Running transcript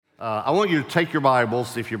I want you to take your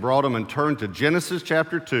Bibles, if you brought them, and turn to Genesis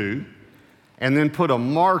chapter 2, and then put a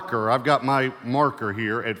marker. I've got my marker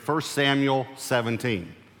here at 1 Samuel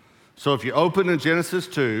 17. So if you open in Genesis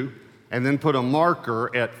 2, and then put a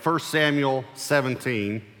marker at 1 Samuel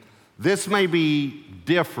 17, this may be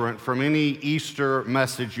different from any Easter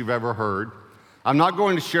message you've ever heard. I'm not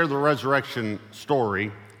going to share the resurrection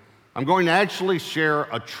story. I'm going to actually share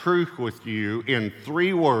a truth with you in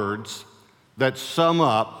 3 words that sum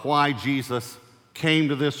up why Jesus came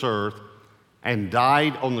to this earth and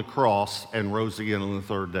died on the cross and rose again on the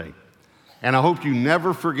 3rd day. And I hope you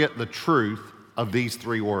never forget the truth of these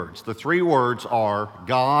 3 words. The 3 words are,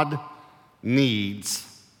 God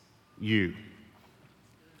needs you.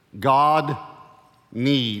 God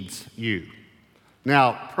needs you.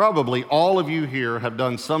 Now, probably all of you here have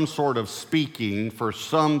done some sort of speaking for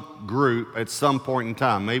some group at some point in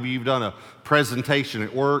time. Maybe you've done a presentation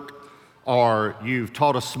at work, or you've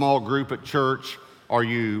taught a small group at church, or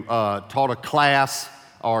you taught a class,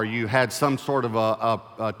 or you had some sort of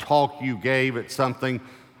a talk you gave at something.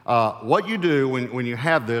 What you do when you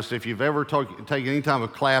have this, if you've ever taken any time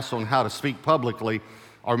of class on how to speak publicly,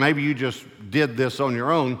 or maybe you just did this on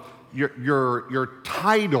your own, your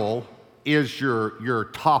title is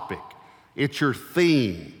your topic. It's your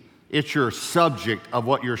theme. It's your subject of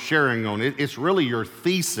what you're sharing on. It's really your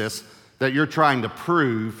thesis that you're trying to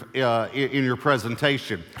prove in your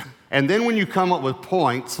presentation. And then when you come up with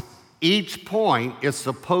points, each point is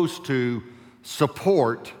supposed to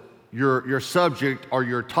support your subject or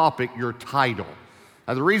your topic, your title.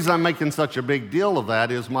 Now, the reason I'm making such a big deal of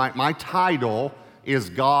that is my title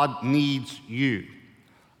is God Needs You.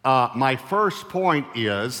 My first point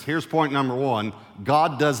is, here's point number 1,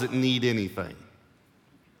 God doesn't need anything.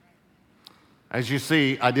 As you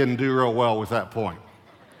see, I didn't do real well with that point.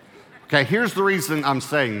 Okay, here's the reason I'm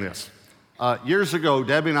saying this. Years ago,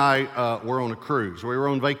 Debbie and I were on a cruise. We were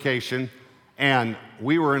on vacation, and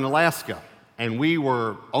we were in Alaska. And we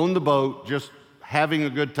were on the boat, just having a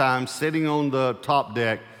good time, sitting on the top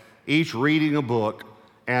deck, each reading a book.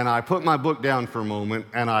 And I put my book down for a moment,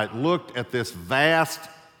 and I looked at this vast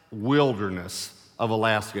wilderness of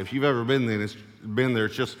Alaska. If you've ever been there,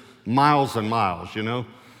 it's just miles and miles, you know?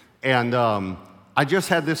 And I just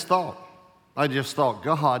had this thought. I just thought,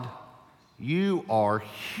 God, you are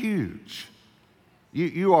huge.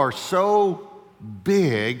 You are so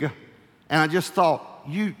big. And I just thought,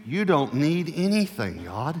 you don't need anything,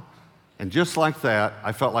 God. And just like that,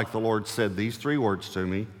 I felt like the Lord said these 3 words to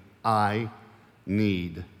me, I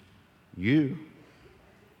need you.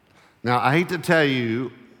 Now, I hate to tell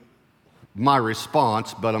you my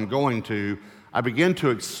response, but I'm going to. I begin to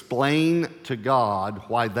explain to God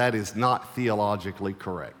why that is not theologically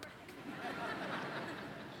correct.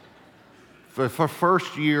 For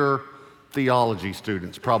first-year theology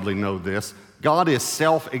students probably know this. God is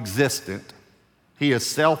self-existent. He is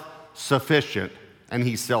self-sufficient, and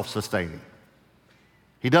he's self-sustaining.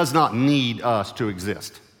 He does not need us to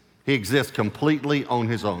exist. He exists completely on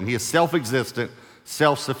his own. He is self-existent,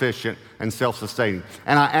 self-sufficient, and self-sustaining.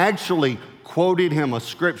 And I actually quoted him a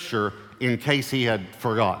scripture in case he had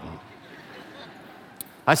forgotten.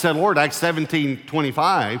 I said, Lord, Acts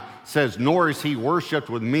 17:25 says, nor is he worshiped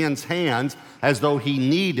with men's hands as though he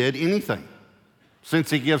needed anything,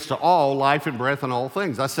 since he gives to all life and breath and all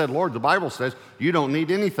things. I said, Lord, the Bible says you don't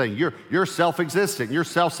need anything. You're self-existent. You're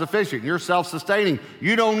self-sufficient. You're self-sustaining.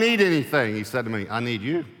 You don't need anything. He said to me, I need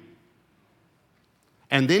you.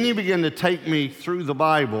 And then he began to take me through the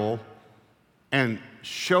Bible and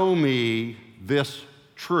show me this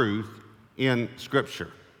truth in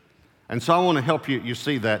Scripture. And so I want to help you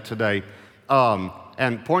see that today.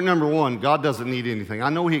 And point number 1, God doesn't need anything. I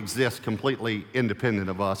know he exists completely independent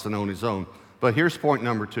of us and on his own. But here's point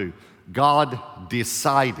number 2. God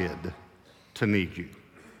decided to need you.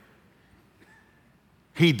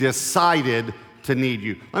 He decided to need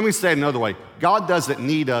you. Let me say it another way. God doesn't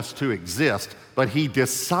need us to exist, but he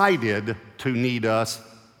decided to need us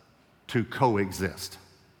to coexist.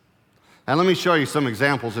 And let me show you some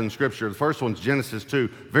examples in Scripture. The first one's Genesis 2.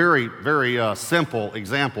 Very, very simple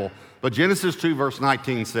example. But Genesis 2 verse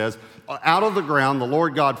 19 says, out of the ground the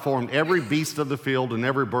Lord God formed every beast of the field and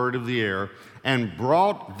every bird of the air and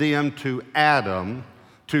brought them to Adam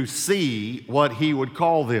to see what he would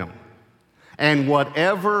call them. And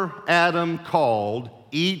whatever Adam called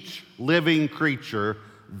each living creature,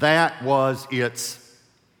 that was its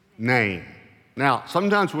name. Now,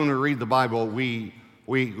 sometimes when we read the Bible, we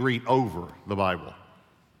read over the Bible.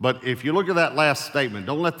 But if you look at that last statement,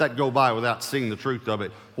 don't let that go by without seeing the truth of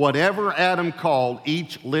it. Whatever Adam called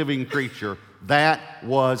each living creature, that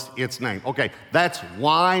was its name. Okay, that's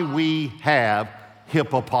why we have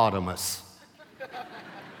hippopotamus.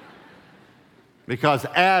 Because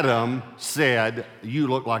Adam said, you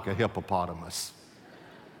look like a hippopotamus.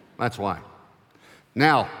 That's why.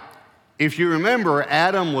 Now, if you remember,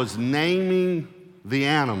 Adam was naming the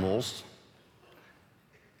animals,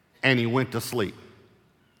 and he went to sleep.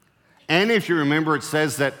 And if you remember, it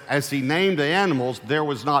says that as he named the animals, there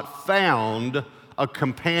was not found a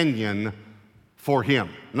companion for him.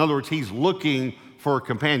 In other words, he's looking for a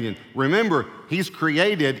companion. Remember, he's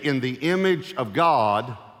created in the image of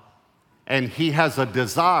God, and he has a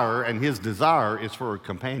desire, and his desire is for a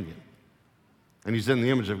companion. And he's in the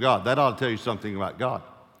image of God. That ought to tell you something about God.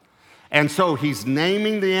 And so he's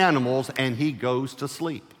naming the animals, and he goes to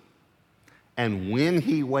sleep. And when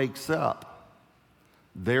he wakes up,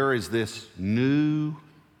 there is this new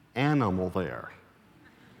animal there.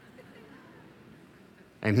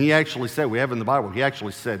 And he actually said, we have in the Bible, he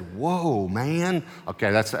actually said, whoa, man.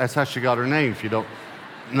 Okay, that's how she got her name, if you don't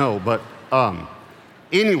know. But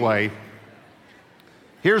anyway,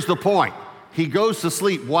 here's the point. He goes to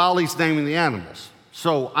sleep while he's naming the animals.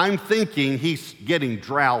 So I'm thinking he's getting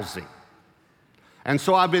drowsy. And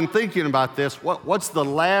so I've been thinking about this. What's the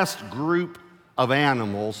last group of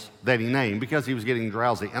animals that he named? Because he was getting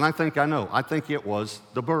drowsy. And I think I know. I think it was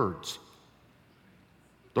the birds.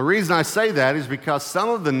 The reason I say that is because some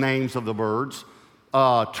of the names of the birds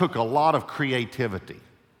took a lot of creativity.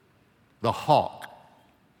 The hawk,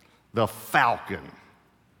 the falcon,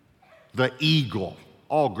 the eagle,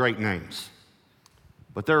 all great names.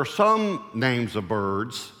 But there are some names of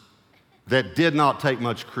birds that did not take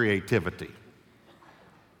much creativity.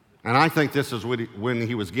 And I think this is when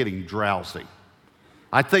he was getting drowsy.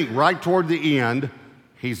 I think right toward the end,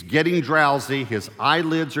 he's getting drowsy, his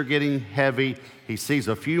eyelids are getting heavy, he sees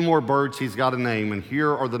a few more birds he's got to name, and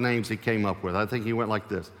here are the names he came up with. I think he went like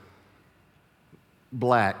this.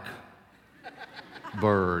 Black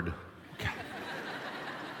bird.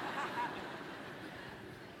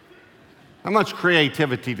 How much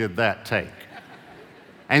creativity did that take?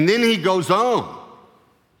 And then he goes on.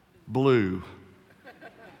 Blue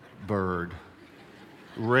bird,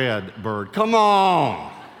 red bird. Come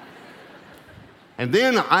on. And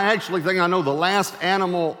then I actually think I know the last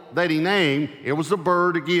animal that he named. It was a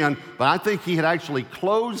bird again, but I think he had actually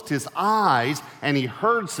closed his eyes and he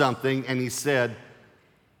heard something and he said,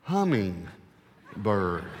 humming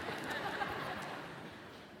bird.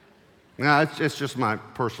 Now, it's just my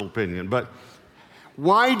personal opinion, but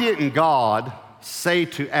why didn't God say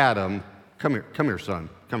to Adam, come here, son,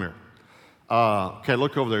 come here. Okay,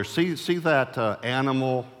 look over there. See that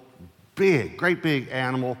animal? Big, great big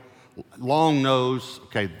animal, long nose.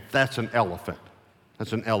 Okay, that's an elephant.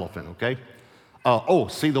 That's an elephant, okay?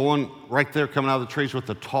 See the one right there coming out of the trees with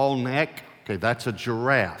the tall neck? Okay, that's a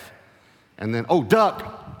giraffe. And then,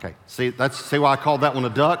 duck. Okay, see why I called that one a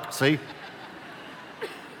duck? See?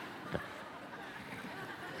 Okay.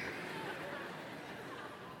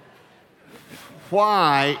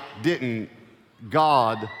 Why didn't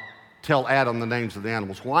God tell Adam the names of the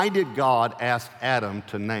animals? Why did God ask Adam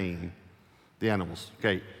to name the animals?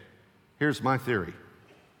 Okay, here's my theory.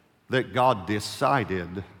 That God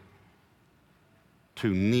decided to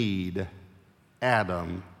need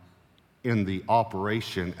Adam in the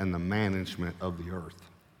operation and the management of the earth.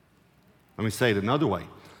 Let me say it another way.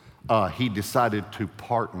 He decided to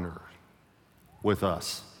partner with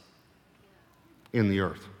us in the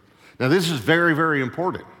earth. Now, this is very, very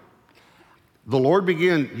important. The Lord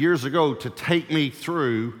began years ago to take me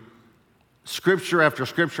through scripture after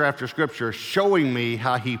scripture after scripture, showing me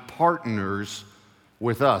how he partners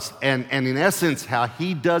with us. And in essence, how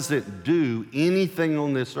he doesn't do anything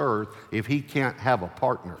on this earth if he can't have a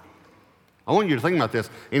partner. I want you to think about this.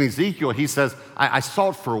 In Ezekiel, he says, I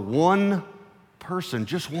sought for one person,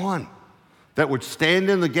 just one, that would stand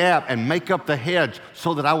in the gap and make up the hedge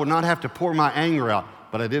so that I would not have to pour my anger out.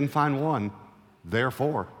 But I didn't find one,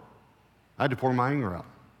 therefore I had to pour my anger out.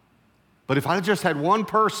 But if I just had one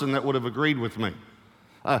person that would have agreed with me.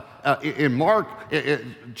 In Mark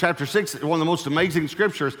chapter 6, one of the most amazing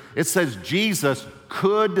scriptures, it says Jesus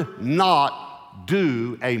could not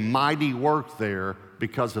do a mighty work there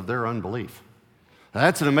because of their unbelief. Now,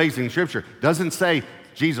 that's an amazing scripture. It doesn't say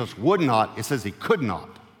Jesus would not, it says he could not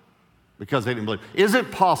because they didn't believe. Is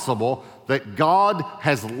it possible that God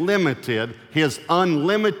has limited his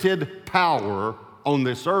unlimited power on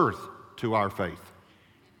this earth to our faith?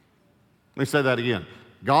 Let me say that again.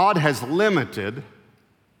 God has limited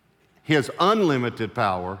his unlimited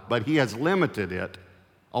power, but he has limited it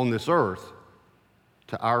on this earth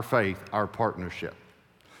to our faith, our partnership.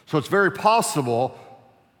 So it's very possible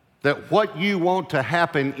that what you want to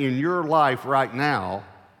happen in your life right now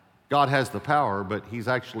God has the power, but he's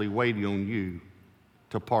actually waiting on you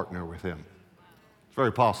to partner with him. It's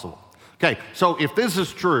very possible. Okay, so if this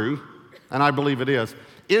is true, and I believe it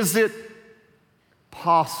is it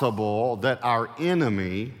possible that our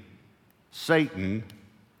enemy, Satan,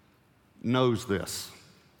 knows this?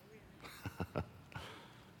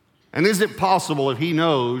 And is it possible, if he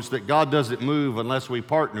knows that God doesn't move unless we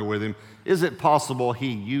partner with him, is it possible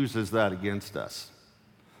he uses that against us?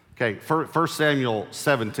 Okay, 1 Samuel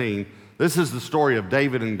 17, this is the story of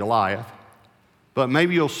David and Goliath, but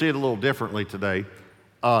maybe you'll see it a little differently today.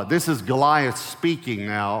 This is Goliath speaking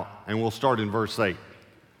now, and we'll start in verse 8.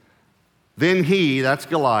 Then he, that's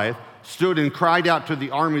Goliath, stood and cried out to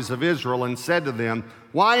the armies of Israel and said to them,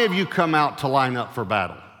 "Why have you come out to line up for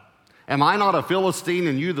battle? Am I not a Philistine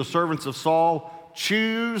and you the servants of Saul?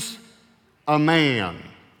 Choose a man."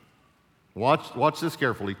 Watch this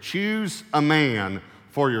carefully. "Choose a man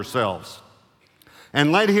for yourselves,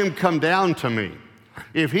 and let him come down to me.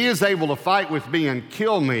 If he is able to fight with me and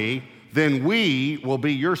kill me, then we will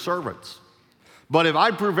be your servants. But if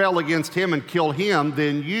I prevail against him and kill him,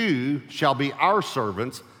 then you shall be our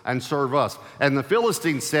servants and serve us." And the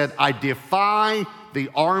Philistines said, "I defy the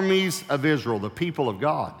armies of Israel," the people of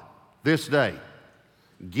God, "this day.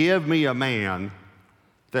 Give me a man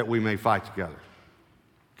that we may fight together."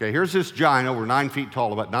 Okay, here's this giant over 9 feet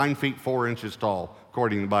tall, about 9 feet 4 inches tall,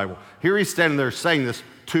 according to the Bible. Here he's standing there saying this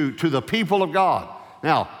to the people of God.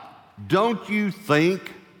 Now, don't you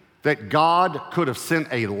think that God could have sent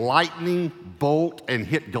a lightning bolt and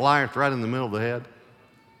hit Goliath right in the middle of the head?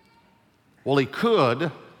 Well, he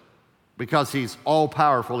could, because he's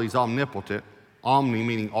all-powerful, he's omnipotent. Omni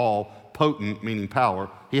meaning all, potent meaning power.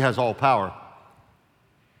 He has all power.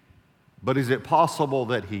 But is it possible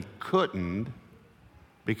that he couldn't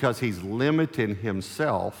because he's limiting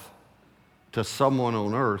himself to someone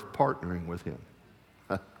on earth partnering with him?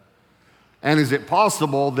 And is it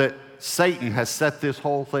possible that Satan has set this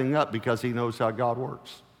whole thing up because he knows how God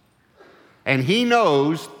works? And he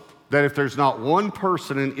knows that if there's not one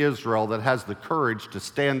person in Israel that has the courage to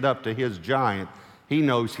stand up to his giant, he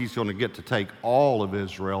knows he's going to get to take all of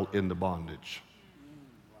Israel into bondage.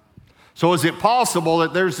 So is it possible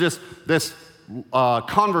that there's this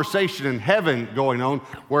conversation in heaven going on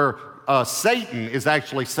where Satan is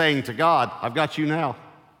actually saying to God, "I've got you now.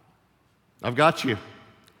 I've got you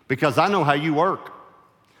because I know how you work.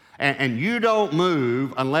 And you don't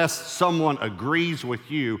move unless someone agrees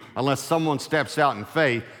with you, unless someone steps out in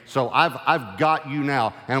faith. So I've got you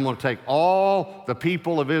now, and I'm going to take all the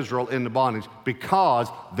people of Israel into bondage because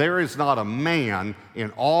there is not a man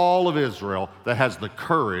in all of Israel that has the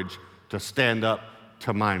courage to stand up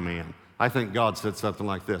to my man." I think God said something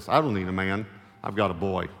like this: "I don't need a man. I've got a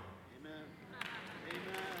boy. Amen.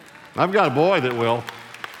 I've got a boy that will.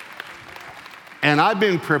 And I've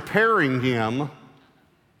been preparing him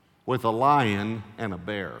with a lion and a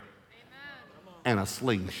bear and a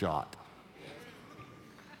slingshot.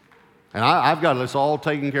 And I've got this all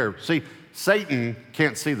taken care of." See, Satan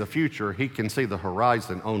can't see the future. He can see the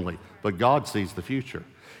horizon only. But God sees the future.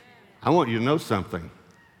 I want you to know something.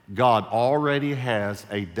 God already has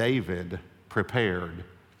a David prepared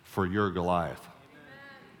for your Goliath.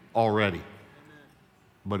 Already.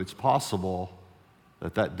 But it's possible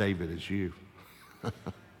that David is you.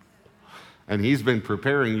 And he's been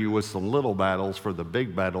preparing you with some little battles for the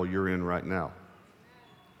big battle you're in right now.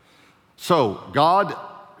 So God,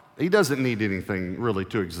 he doesn't need anything really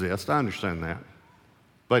to exist. I understand that.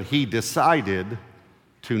 But he decided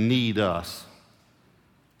to need us.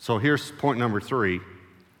 So here's point number 3.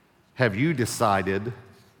 Have you decided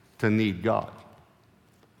to need God?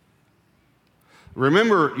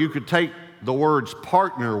 Remember, you could take the words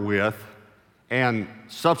partner with and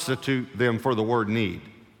substitute them for the word need.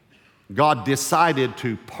 God decided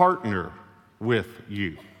to partner with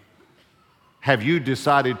you. Have you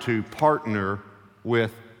decided to partner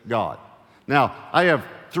with God? Now, I have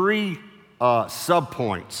 3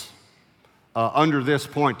 subpoints under this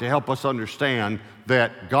point to help us understand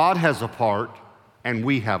that God has a part and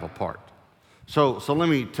we have a part. So let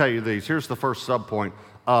me tell you these. Here's the first subpoint.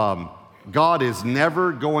 God is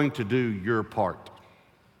never going to do your part.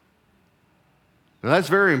 Now, that's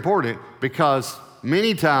very important because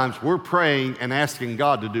many times we're praying and asking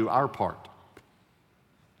God to do our part.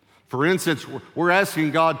 For instance, we're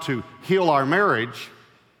asking God to heal our marriage,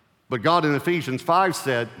 but God in Ephesians 5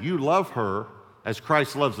 said, "You love her as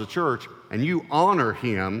Christ loves the church, and you honor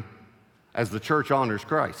him as the church honors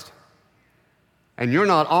Christ." And you're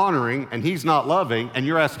not honoring, and he's not loving, and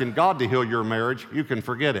you're asking God to heal your marriage, you can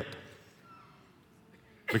forget it.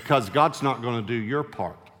 Because God's not going to do your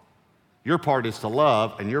part. Your part is to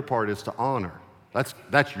love, and your part is to honor.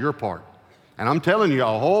 That's your part. And I'm telling you,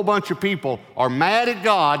 a whole bunch of people are mad at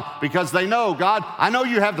God because they know, God, I know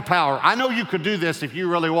you have the power. I know you could do this if you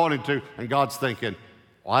really wanted to. And God's thinking,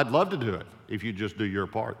 well, I'd love to do it if you just do your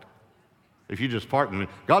part. If you just partner with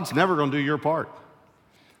me. God's never going to do your part.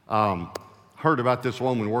 Heard about this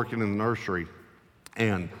woman working in the nursery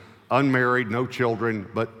and unmarried, no children,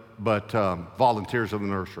 but volunteers in the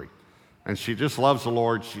nursery. And she just loves the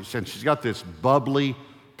Lord. She's got this bubbly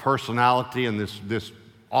personality and this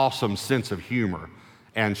awesome sense of humor.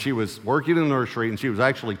 And she was working in the nursery, and she was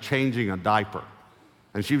actually changing a diaper.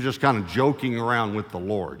 And she was just kind of joking around with the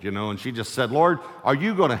Lord, and she just said, Lord, are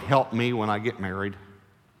you going to help me when I get married?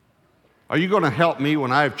 Are you going to help me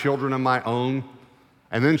when I have children of my own?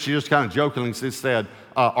 And then she just kind of jokingly said,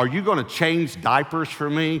 are you going to change diapers for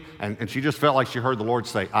me? And she just felt like she heard the Lord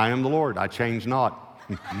say, I am the Lord, I change not.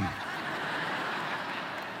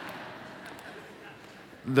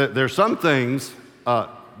 There's some things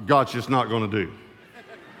God's just not going to do.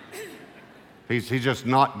 He's just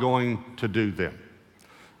not going to do them.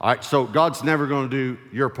 All right, so God's never going to do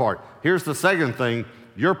your part. Here's the second thing.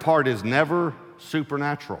 Your part is never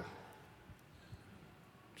supernatural.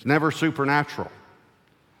 It's never supernatural.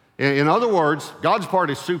 In other words, God's part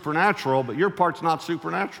is supernatural, but your part's not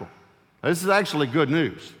supernatural. This is actually good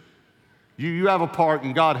news. You have a part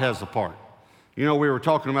and God has a part. We were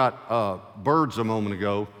talking about birds a moment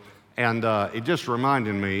ago, and it just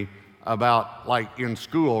reminded me about, like, in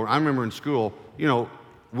school. I remember in school,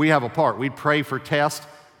 we have a part. We pray for tests,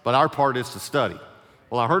 but our part is to study.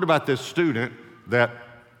 Well, I heard about this student that,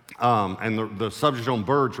 and the subject on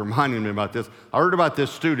birds reminded me about this. I heard about this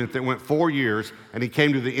student that went 4 years, and he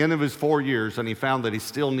came to the end of his 4 years, and he found that he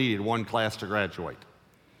still needed one class to graduate.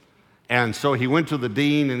 And so he went to the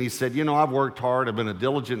dean, and he said, I've worked hard. I've been a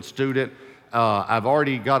diligent student. I've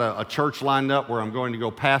already got a church lined up where I'm going to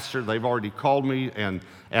go pastor. They've already called me, and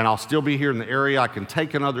I'll still be here in the area. I can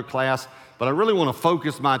take another class, but I really want to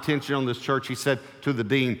focus my attention on this church. He said to the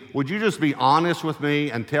dean, would you just be honest with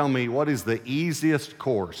me and tell me what is the easiest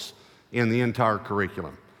course in the entire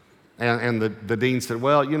curriculum? And the dean said,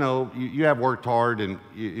 well, you have worked hard, and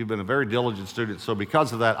you've been a very diligent student, so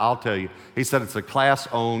because of that, I'll tell you. He said it's a class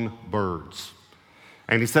on birds.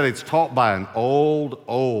 And he said it's taught by an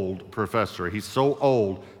old professor. He's so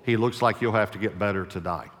old, he looks like he'll have to get better to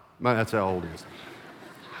die. That's how old he is.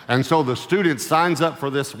 And so the student signs up for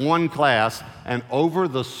this one class, and over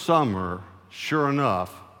the summer, sure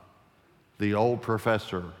enough, the old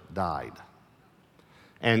professor died.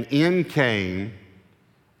 And in came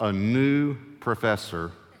a new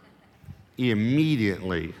professor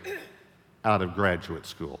immediately out of graduate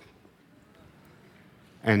school.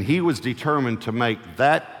 And he was determined to make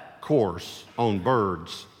that course on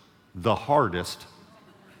birds the hardest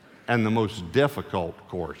and the most difficult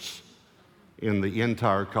course in the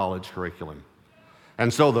entire college curriculum.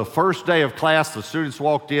 And so the first day of class, the students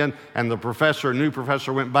walked in, and the new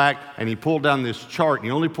professor went back, and he pulled down this chart, and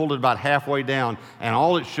he only pulled it about halfway down, and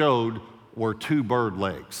all it showed were 2 bird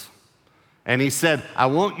legs. And he said, I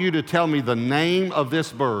want you to tell me the name of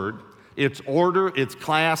this bird, its order, its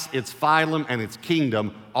class, its phylum, and its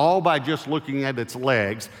kingdom, all by just looking at its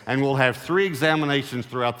legs, and we'll have 3 examinations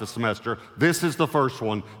throughout the semester. This is the first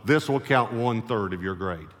one. This will count 1/3 of your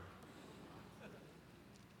grade.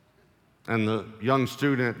 And the young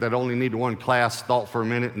student that only needed one class thought for a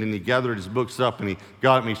minute, and then he gathered his books up, and he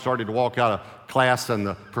got up, and he started to walk out of class, and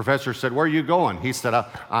the professor said, where are you going? He said,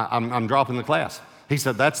 I'm dropping the class. He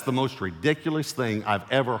said, that's the most ridiculous thing I've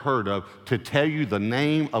ever heard of, to tell you the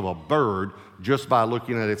name of a bird just by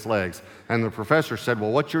looking at its legs. And the professor said,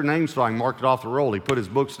 well, what's your name so I can mark it off the roll? He put his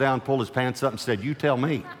books down, pulled his pants up, and said, you tell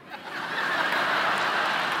me.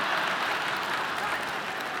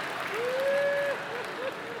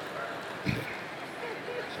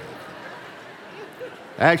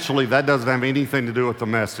 Actually, that doesn't have anything to do with the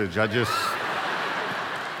message. I just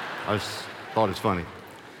thought it's funny.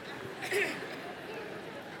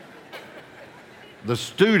 The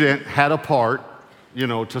student had a part,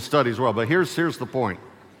 to study as well. But here's the point.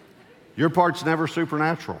 Your part's never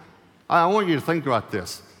supernatural. I want you to think about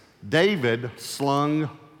this. David slung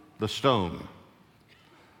the stone.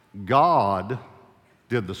 God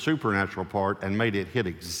did the supernatural part and made it hit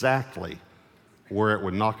exactly where it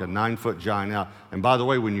would knock a 9-foot giant out. And by the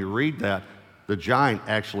way, when you read that, the giant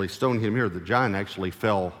actually, stone him here, the giant actually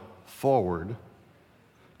fell forward,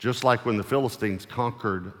 just like when the Philistines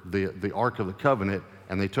conquered the Ark of the Covenant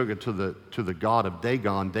and they took it to the god of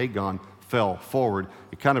Dagon. Dagon fell forward.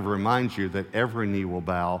 It kind of reminds you that every knee will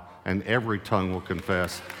bow and every tongue will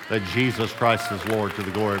confess that Jesus Christ is Lord, to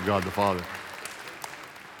the glory of God the Father.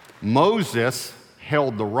 Moses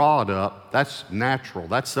held the rod up. That's natural.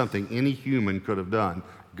 That's something any human could have done.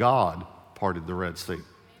 God parted the Red Sea.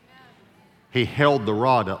 He held the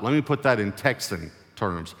rod up. Let me put that in Texan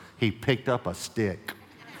terms. He picked up a stick.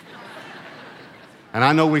 And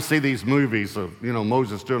I know we see these movies of,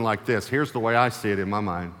 Moses doing like this. Here's the way I see it in my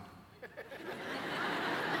mind.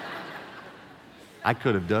 I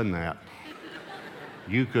could have done that.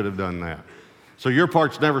 You could have done that. So your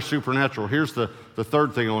part's never supernatural. Here's the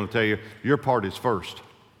third thing I want to tell you. Your part is first.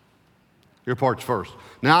 Your part's first.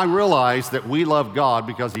 Now, I realize that we love God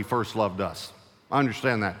because he first loved us. I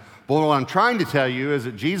understand that. But what I'm trying to tell you is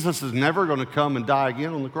that Jesus is never going to come and die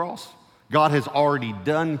again on the cross. God has already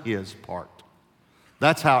done his part.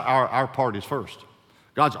 That's how our part is first.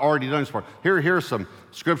 God's already done his part. Here are some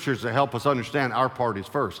scriptures that help us understand our part is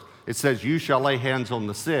first. It says, you shall lay hands on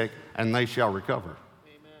the sick and they shall recover.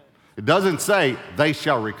 Amen. It doesn't say they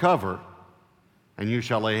shall recover and you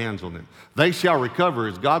shall lay hands on them. They shall recover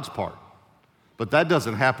is God's part. But that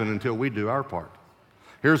doesn't happen until we do our part.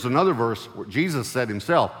 Here's another verse where Jesus said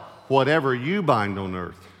himself, whatever you bind on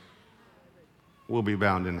earth will be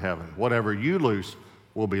bound in heaven. Whatever you loose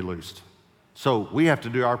will be loosed. So we have to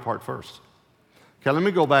do our part first. Okay, let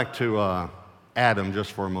me go back to Adam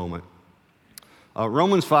just for a moment.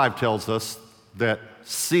 Romans 5 tells us that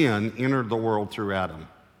sin entered the world through Adam,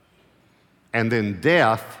 and then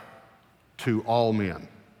death to all men.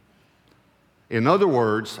 In other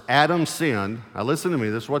words, Adam sinned. Now listen to me,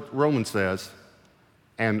 this is what Romans says,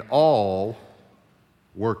 and all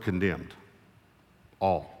were condemned.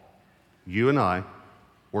 All. You and I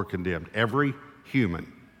were condemned. Every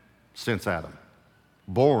human since Adam.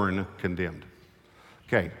 Born condemned.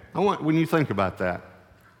 Okay, when you think about that,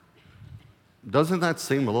 doesn't that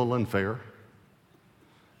seem a little unfair?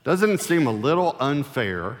 Doesn't it seem a little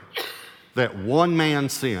unfair that one man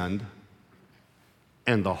sinned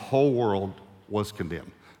and the whole world was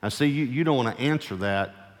condemned? Now, see, you don't want to answer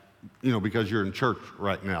that, because you're in church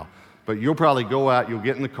right now. But you'll probably go out, you'll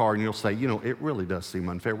get in the car, and you'll say, it really does seem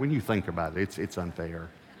unfair. When you think about it, it's unfair.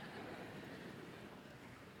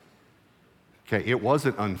 Okay, it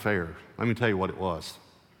wasn't unfair. Let me tell you what it was.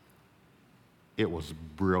 It was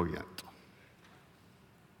brilliant.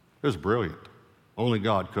 It was brilliant. Only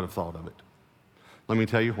God could have thought of it. Let me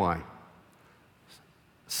tell you why.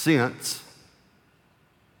 Since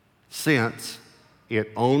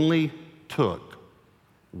it only took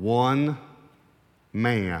one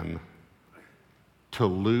man to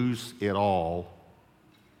lose it all,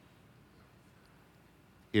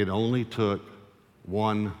 it only took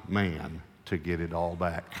one man to get it all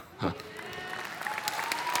back.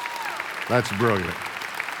 That's brilliant.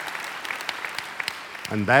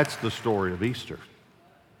 And that's the story of Easter.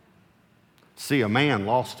 See, a man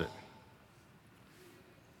lost it.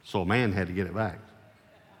 So a man had to get it back.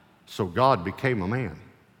 So God became a man.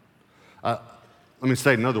 Let me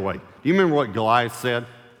say it another way. Do you remember what Goliath said?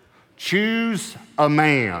 Choose a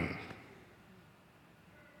man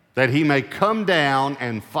that he may come down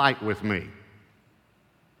and fight with me.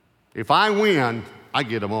 If I win, I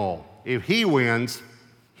get them all. If he wins,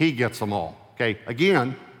 he gets them all. Okay,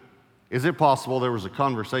 again, is it possible there was a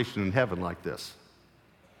conversation in heaven like this?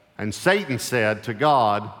 And Satan said to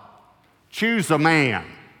God, choose a man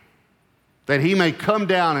that he may come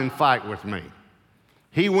down and fight with me.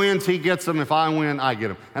 He wins, he gets them. If I win, I get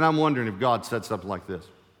them. And I'm wondering if God said something like this.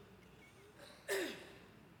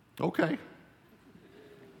 Okay.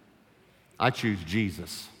 I choose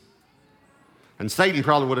Jesus. And Satan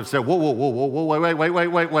probably would have said,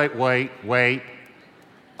 wait.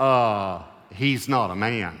 He's not a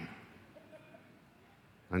man.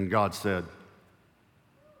 And God said,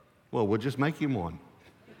 well, we'll just make him one.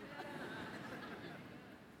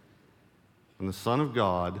 And the Son of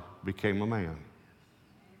God became a man. Amen.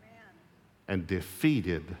 And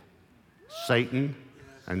defeated Satan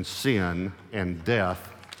and sin and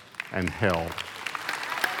death and hell.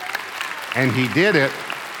 And he did it.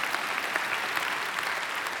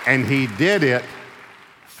 And he did it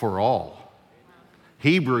for all.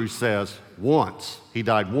 Hebrews says once. He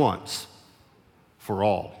died once for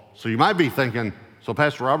all. So you might be thinking, so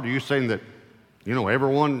Pastor Robert, are you saying that,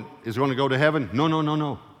 everyone is going to go to heaven?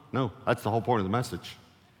 No, that's the whole point of the message.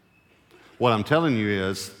 What I'm telling you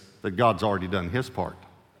is that God's already done his part.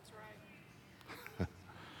 That's right.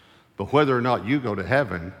 But whether or not you go to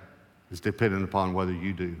heaven is dependent upon whether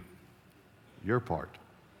you do your part.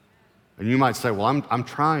 And you might say, well, I'm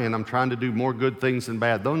trying to do more good things than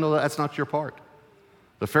bad. No, that's not your part.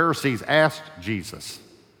 The Pharisees asked Jesus.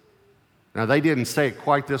 Now, they didn't say it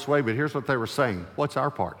quite this way, but here's what they were saying. What's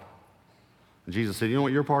our part? And Jesus said, you know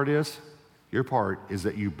what your part is? Your part is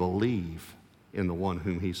that you believe in the one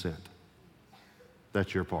whom he sent.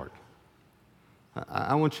 that's your part.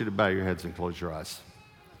 I want you to bow your heads and close your eyes.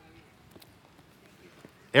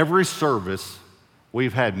 Every service,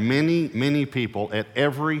 we've had many, many people at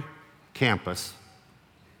every campus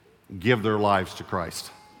give their lives to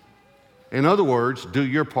Christ. In other words, do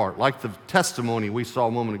your part. Like the testimony we saw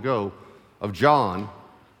a moment ago of John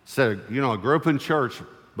said, I grew up in church,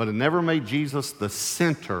 but it never made Jesus the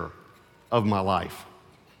center of my life.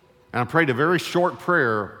 And I prayed a very short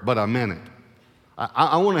prayer, but I meant it.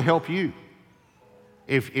 I want to help you.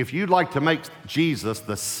 If you'd like to make Jesus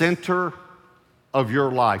the center of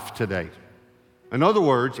your life today, in other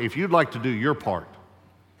words, if you'd like to do your part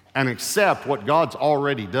and accept what God's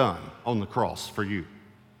already done on the cross for you,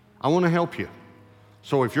 I want to help you.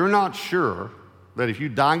 So if you're not sure that if you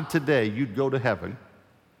died today, you'd go to heaven,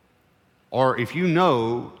 or if you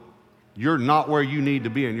know you're not where you need to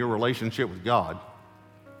be in your relationship with God,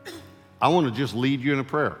 I want to just lead you in a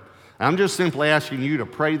prayer. I'm just simply asking you to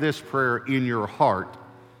pray this prayer in your heart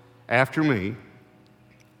after me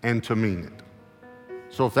and to mean it.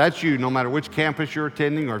 So if that's you, no matter which campus you're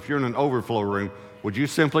attending or if you're in an overflow room, would you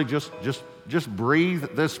simply just breathe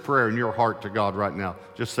this prayer in your heart to God right now?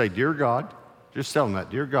 Just say, Dear God, just tell him that,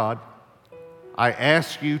 Dear God, I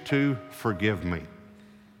ask you to forgive me.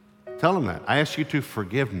 Tell him that. I ask you to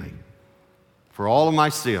forgive me for all of my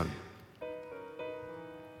sin.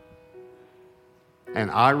 And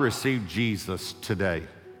I receive Jesus today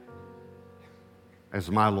as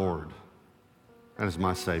my Lord and as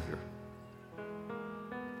my Savior.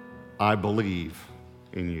 I believe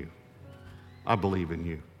in you. I believe in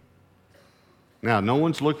you. Now, no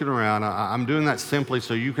one's looking around. I'm doing that simply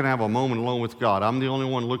so you can have a moment alone with God. I'm the only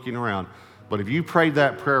one looking around. But if you prayed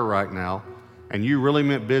that prayer right now and you really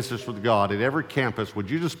meant business with God at every campus, would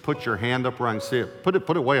you just put your hand up where I can see it? Put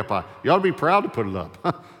it way up high. You ought to be proud to put it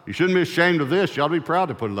up. You shouldn't be ashamed of this. You ought to be proud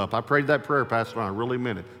to put it up. I prayed that prayer, Pastor, and I really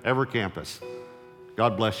meant it. Every campus.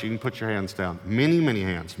 God bless you. You can put your hands down. Many, many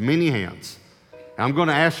hands. Many hands. And I'm going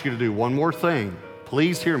to ask you to do one more thing.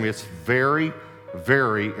 Please hear me. It's very,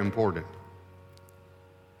 very important.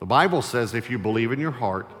 The Bible says if you believe in your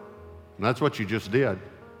heart, and that's what you just did,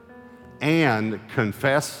 and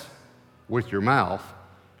confess with your mouth,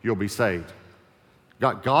 you'll be saved.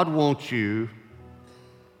 God wants you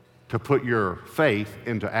to put your faith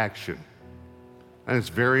into action. And it's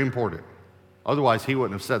very important. Otherwise, he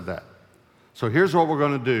wouldn't have said that. So here's what we're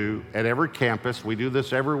going to do at every campus. We do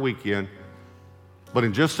this every weekend. But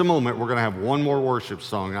in just a moment, we're going to have one more worship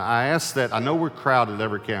song. I ask that, I know we're crowded at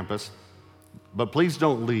every campus, but please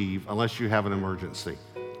don't leave unless you have an emergency.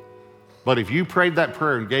 But if you prayed that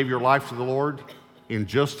prayer and gave your life to the Lord, in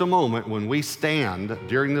just a moment, when we stand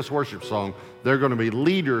during this worship song, there are going to be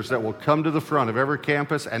leaders that will come to the front of every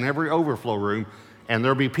campus and every overflow room, and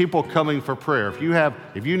there'll be people coming for prayer.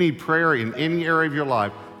 If you need prayer in any area of your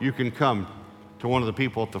life, you can come to one of the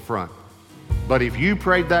people at the front. But if you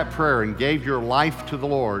prayed that prayer and gave your life to the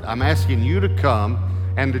Lord, I'm asking you to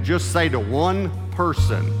come and to just say to one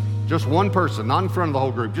person, just one person, not in front of the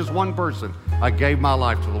whole group, just one person, I gave my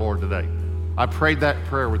life to the Lord today. I prayed that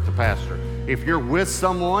prayer with the pastor. If you're with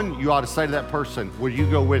someone, you ought to say to that person, will you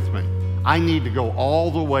go with me? I need to go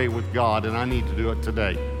all the way with God, and I need to do it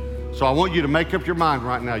today. So I want you to make up your mind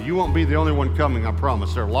right now. You won't be the only one coming, I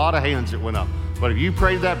promise. There are a lot of hands that went up. But if you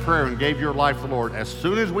prayed that prayer and gave your life to the Lord, as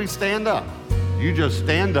soon as we stand up, you just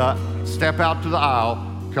stand up, step out to the aisle,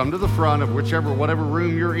 come to the front of whatever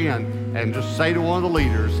room you're in, and just say to one of the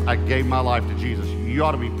leaders, I gave my life to Jesus. You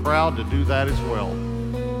ought to be proud to do that as well.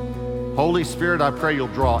 Holy Spirit, I pray you'll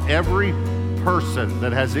draw every person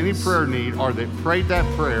that has any prayer need or that prayed that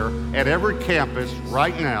prayer at every campus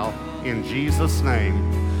right now. In Jesus' name,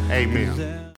 amen.